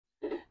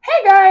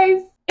Hi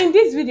guys! In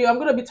this video, I'm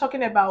going to be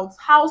talking about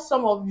how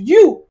some of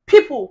you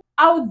people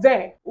out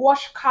there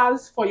wash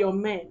cars for your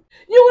men.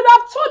 You would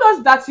have told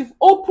us that you've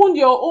opened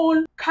your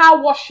own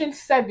car washing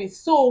service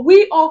so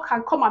we all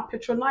can come and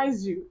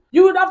patronize you.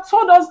 You would have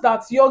told us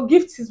that your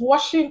gift is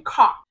washing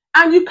car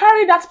and you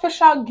carry that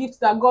special gift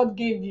that God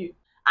gave you.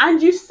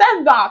 And you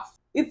said that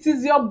it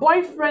is your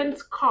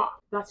boyfriend's car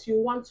that you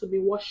want to be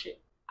washing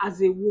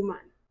as a woman.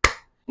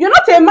 You're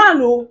not a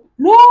man, oh.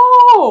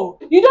 No,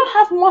 you don't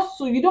have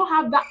muscle. You don't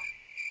have that.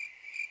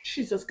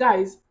 Jesus,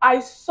 guys, I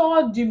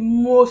saw the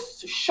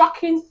most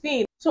shocking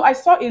thing. So I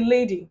saw a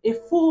lady, a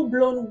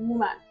full-blown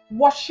woman,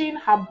 washing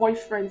her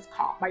boyfriend's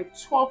car by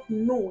 12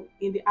 noon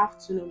in the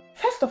afternoon.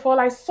 First of all,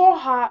 I saw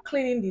her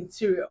cleaning the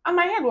interior. And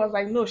my head was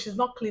like, no, she's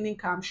not cleaning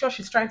car. I'm sure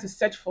she's trying to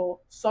search for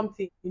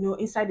something,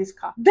 inside this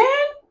car. Then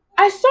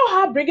I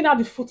saw her bringing out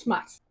the foot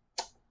mat.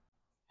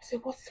 I said,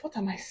 what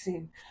am I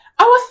seeing?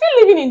 I was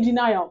still living in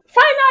denial.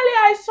 Finally,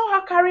 I saw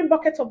her carrying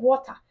buckets of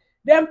water,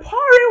 then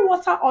pouring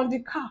water on the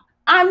car,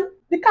 and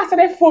the car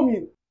started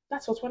foaming.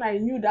 That was when I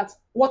knew that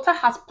water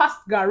has passed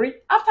Gary.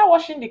 After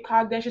washing the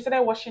car, then she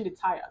started washing the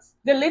tires.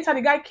 Then later,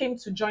 the guy came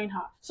to join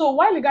her. So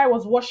while the guy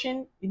was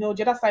washing, the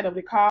other side of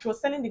the car, she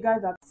was telling the guy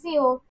that, see,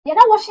 you're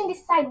not washing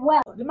this side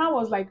well. The man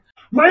was like,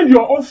 mind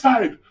your own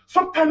side.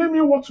 Stop telling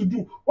me what to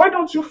do. Why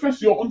don't you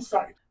face your own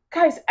side?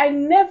 Guys, I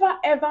never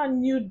ever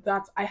knew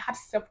that I had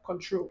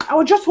self-control. I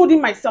was just holding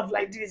myself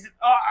like this.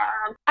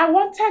 I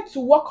wanted to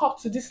walk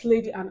up to this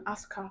lady and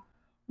ask her,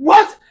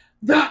 what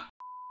the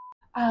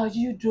are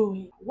you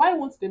doing? Why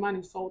won't the man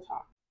insult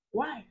her?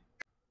 Why?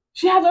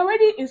 She has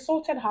already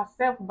insulted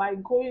herself by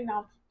going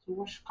out to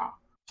wash car,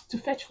 to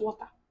fetch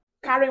water,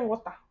 carrying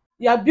water.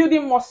 You are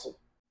building muscle.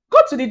 Go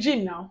to the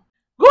gym now.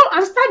 Go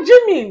and start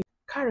gymming.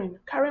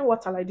 Carrying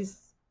water like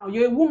this. Now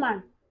you're a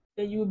woman,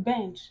 then you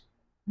bend.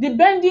 The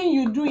bending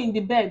you do in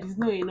the bed is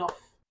not enough.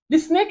 The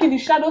snake in the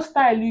shadow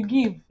style you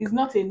give is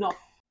not enough.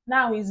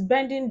 Now it's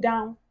bending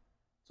down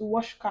to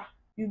wash car.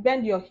 You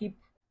bend your hip,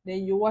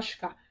 then you wash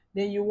car,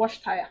 then you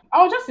wash tire.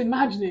 I was just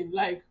imagining,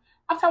 like,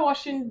 after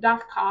washing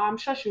that car, I'm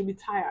sure she'll be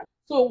tired.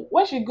 So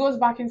when she goes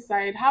back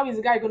inside, how is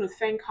the guy going to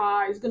thank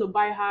her? He's going to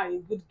buy her a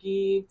good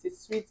gift, a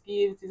sweet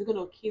gift. He's going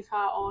to kiss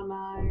her all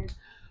night.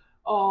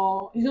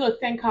 Or he's going to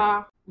thank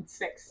her with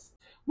sex.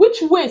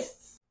 Which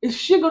waste is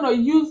she going to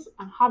use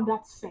and have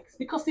that sex?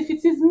 Because if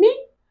it is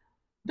me,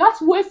 that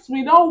waist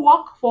will not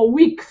work for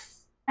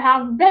weeks. I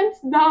have bent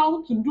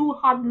down to do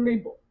hard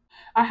labor.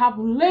 I have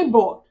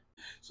labored.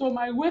 So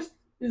my waist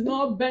is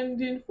not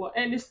bending for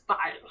any style.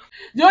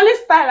 The only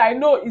style I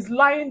know is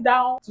lying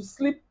down to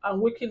sleep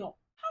and waking up.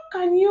 How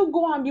can you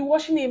go and be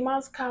washing a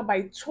man's car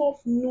by 12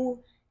 noon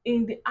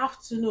in the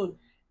afternoon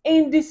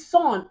in the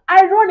sun?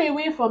 I run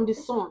away from the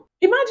sun.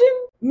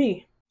 Imagine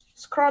me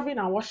scrubbing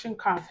and washing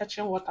car and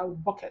fetching water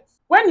with buckets.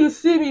 When you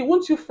see me,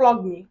 won't you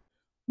flog me?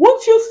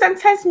 Won't you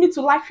sentence me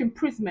to life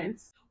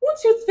imprisonment? Won't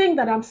you think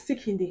that I'm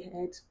sick in the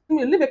head?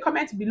 Leave a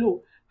comment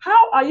below.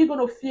 How are you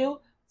going to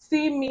feel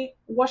seeing me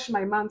wash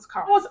my man's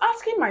car? I was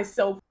asking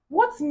myself,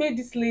 what made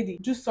this lady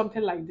do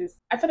something like this?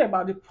 I thought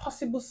about the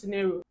possible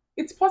scenario.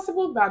 It's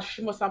possible that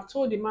she must have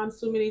told the man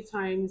so many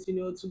times,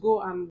 to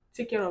go and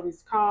take care of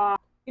his car.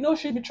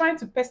 She'd be trying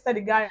to pester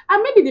the guy.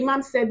 And maybe the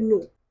man said, no,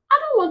 I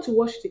don't want to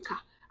wash the car.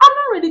 I'm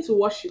not ready to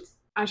wash it.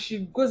 And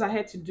she goes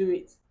ahead to do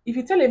it. If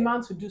you tell a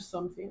man to do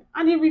something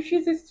and he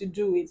refuses to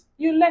do it,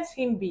 you let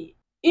him be.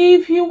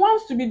 If he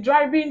wants to be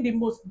driving the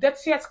most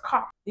dirtiest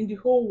car in the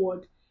whole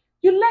world,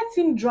 you let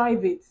him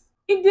drive it.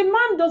 If the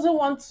man doesn't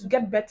want to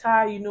get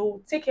better,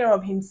 take care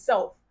of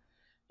himself,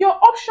 your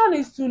option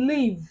is to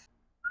leave.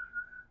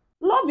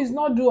 Love is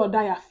not do or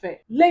die affair.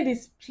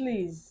 Ladies,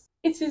 please.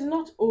 It is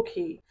not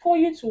okay for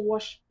you to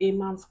wash a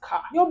man's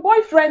car. Your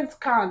boyfriend's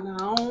car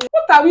now.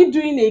 What are we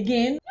doing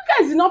again? You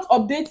guys did not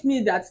update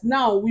me that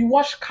now we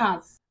wash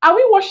cars. Are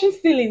we washing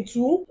ceiling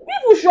too?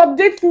 People should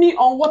update me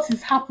on what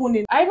is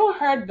happening. I even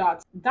heard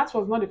that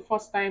was not the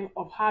first time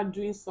of her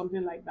doing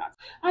something like that.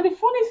 And the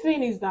funny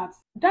thing is that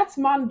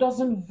man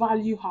doesn't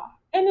value her.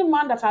 Any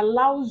man that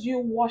allows you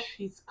wash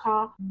his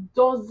car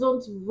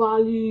doesn't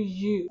value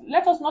you.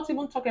 Let us not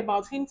even talk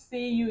about him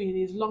seeing you in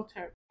his long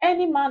term.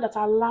 Any man that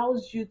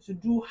allows you to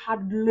do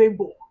hard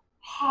labor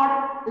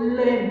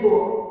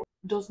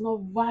does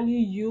not value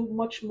you,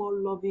 much more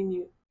loving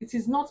you. It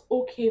is not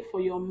okay for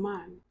your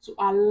man to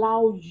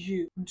allow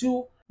you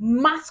do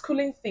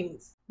masculine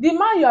things. The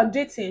man you are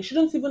dating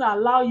shouldn't even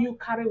allow you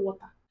carry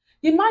water.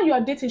 The man you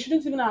are dating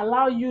shouldn't even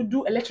allow you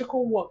do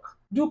electrical work,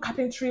 do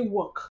carpentry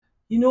work,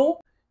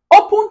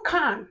 Open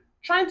can.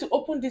 Trying to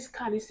open this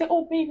can. You say,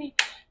 oh, baby,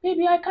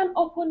 I can't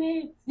open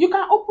it. You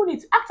can open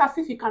it. Act as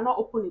if you cannot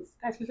open it.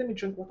 Guys, please let me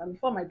drink water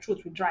before my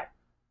throat will dry.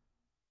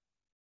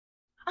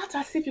 Act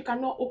as if you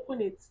cannot open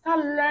it.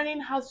 Start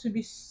learning how to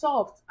be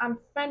soft and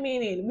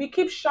feminine. We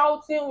keep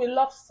shouting we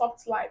love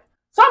soft life.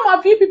 Some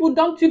of you people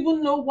don't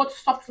even know what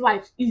soft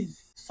life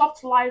is.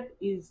 Soft life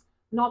is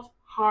not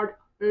hard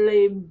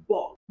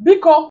labor.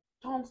 Because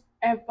don't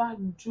ever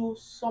do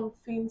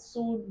something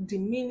so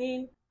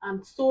demeaning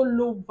and so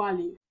low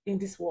value in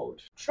this world.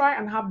 Try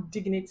and have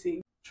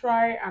dignity.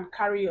 try and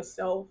carry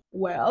yourself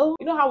well.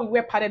 You know how we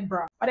wear padded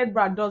bra? Padded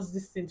bra does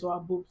this thing to our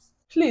boobs.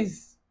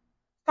 Please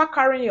start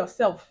carrying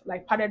yourself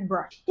like padded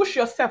bra. Push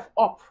yourself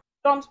up.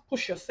 Don't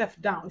push yourself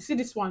down. You see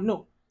this one?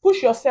 No.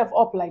 Push yourself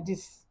up like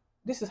this.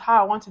 This is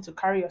how I want you to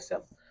carry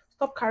yourself.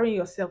 Stop carrying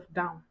yourself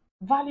down.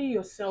 Value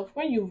yourself.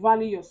 When you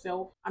value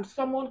yourself and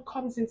someone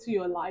comes into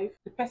your life,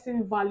 the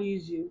person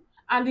values you.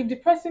 And if the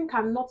person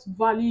cannot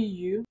value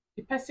you,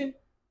 the person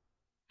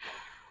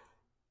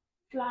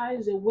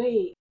flies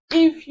away.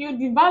 If you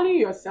devalue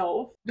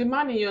yourself, the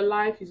man in your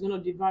life is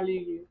going to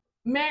devalue you.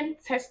 Men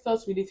test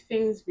us with the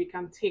things we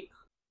can take.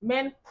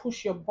 Men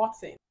push your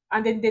button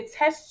and then they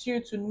test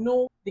you to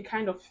know the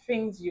kind of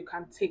things you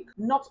can take.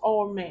 Not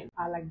all men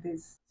are like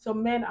this.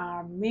 Some men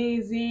are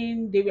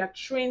amazing. They were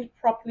trained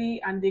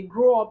properly and they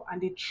grow up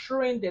and they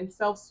train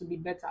themselves to be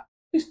better.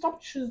 Please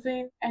stop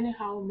choosing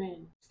anyhow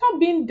men. Stop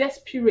being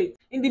desperate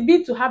in the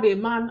bid to have a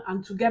man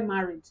and to get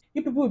married.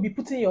 You people will be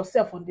putting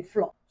yourself on the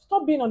floor.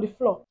 Stop being on the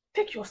floor.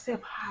 Take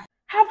yourself high.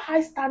 Have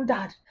high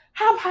standard.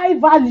 Have high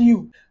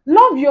value.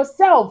 Love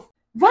yourself.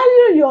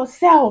 Value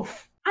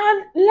yourself.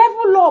 And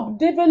level up.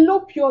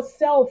 Develop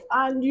yourself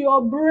and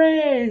your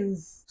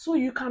brains. So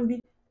you can be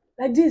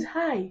like this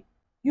high.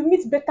 You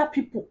meet better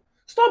people.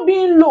 Stop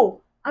being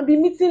low and be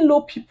meeting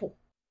low people.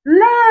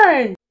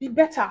 Learn. Be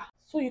better.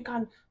 So you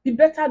can be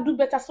better, do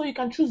better, so you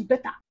can choose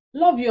better.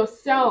 Love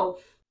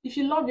yourself. If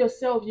you love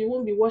yourself, you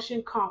won't be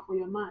washing car for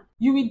your man.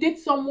 You will date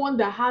someone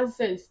that has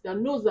sense, that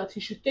knows that he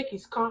should take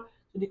his car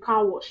to the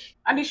car wash.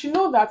 And you should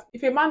know that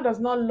if a man does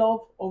not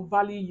love or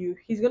value you,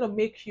 he's going to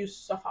make you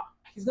suffer.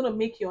 He's going to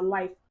make your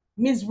life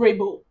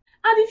miserable.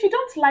 And if you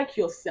don't like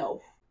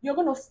yourself, you're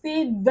going to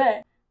stay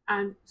there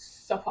and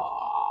suffer.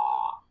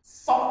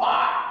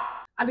 Suffer.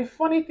 And the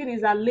funny thing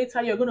is that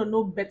later you're going to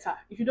know better.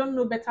 If you don't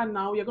know better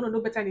now, you're going to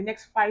know better in the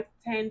next 5,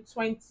 10,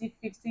 20,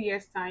 50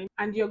 years time.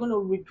 And you're going to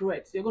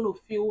regret. You're going to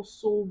feel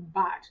so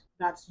bad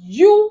that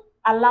you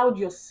allowed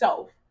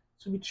yourself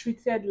to be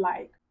treated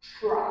like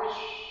trash.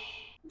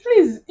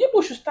 Please,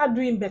 people should start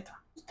doing better.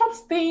 Stop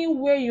staying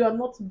where you are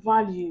not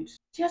valued.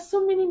 There are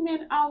so many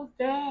men out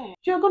there.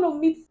 You're going to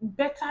meet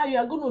better.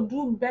 You're going to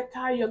do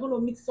better. You're going to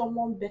meet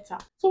someone better.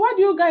 So why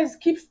do you guys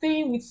keep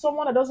staying with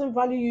someone that doesn't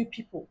value you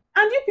people?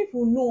 And you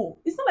people know.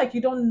 It's not like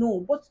you don't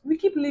know, but we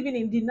keep living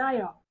in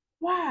denial.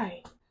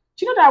 Why?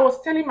 Do you know that I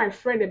was telling my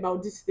friend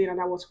about this thing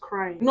and I was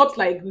crying? Not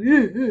like,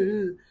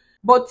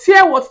 but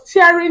tear was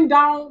tearing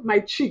down my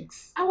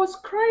cheeks. I was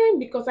crying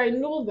because I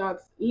know that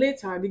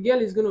later the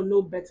girl is going to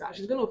know better.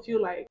 She's going to feel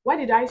like, why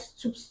did I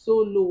stoop so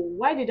low?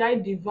 Why did I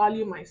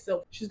devalue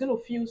myself? She's going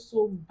to feel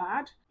so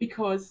bad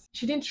because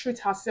she didn't treat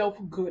herself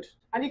good.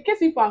 And in case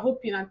people are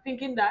hoping and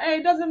thinking that, hey,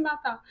 it doesn't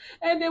matter,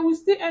 they will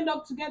still end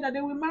up together,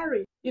 they will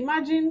marry.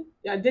 Imagine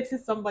you're dating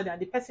somebody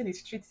and the person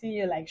is treating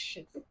you like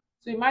shit.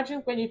 So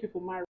imagine when you people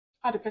marry,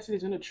 how the person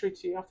is going to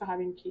treat you after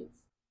having kids.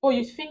 Oh,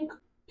 you think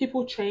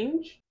people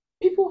change?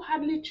 People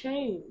hardly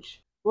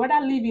change. We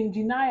rather live in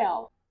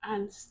denial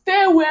and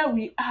stay where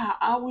we are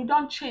and we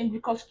don't change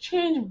because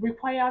change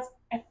requires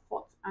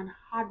effort and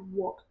hard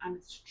work and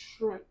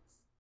strength.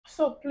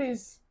 So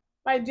please,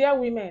 my dear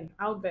women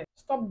out there,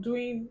 stop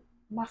doing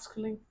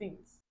masculine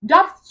things.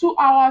 That 2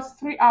 hours,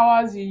 3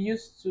 hours you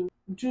used to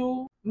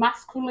do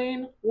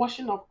masculine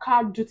washing of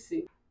car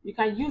duty, you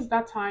can use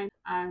that time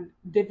and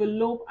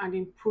develop and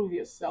improve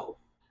yourself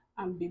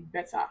and be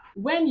better.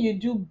 When you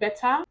do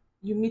better,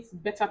 you meet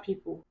better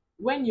people.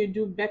 When you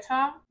do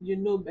better, you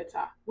know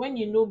better. When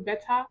you know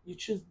better, you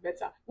choose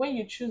better. When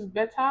you choose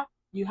better,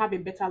 you have a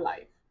better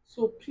life.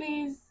 So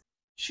please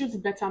choose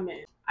better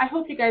men. I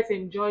hope you guys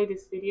enjoyed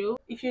this video.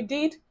 If you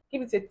did,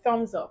 give it a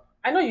thumbs up.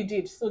 I know you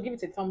did, so give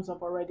it a thumbs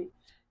up already.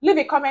 Leave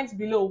a comment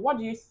below. What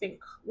do you think?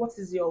 What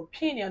is your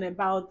opinion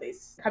about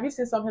this? Have you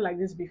seen something like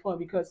this before?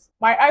 Because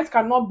my eyes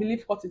cannot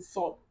believe what it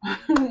saw.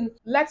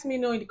 Let me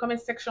know in the comment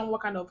section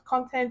what kind of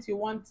content you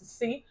want to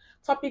see.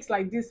 Topics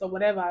like this or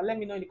whatever. Let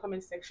me know in the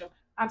comment section.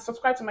 And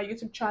subscribe to my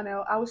YouTube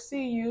channel. I will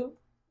see you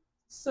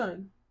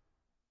soon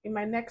in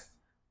my next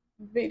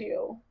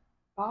video.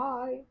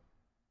 Bye.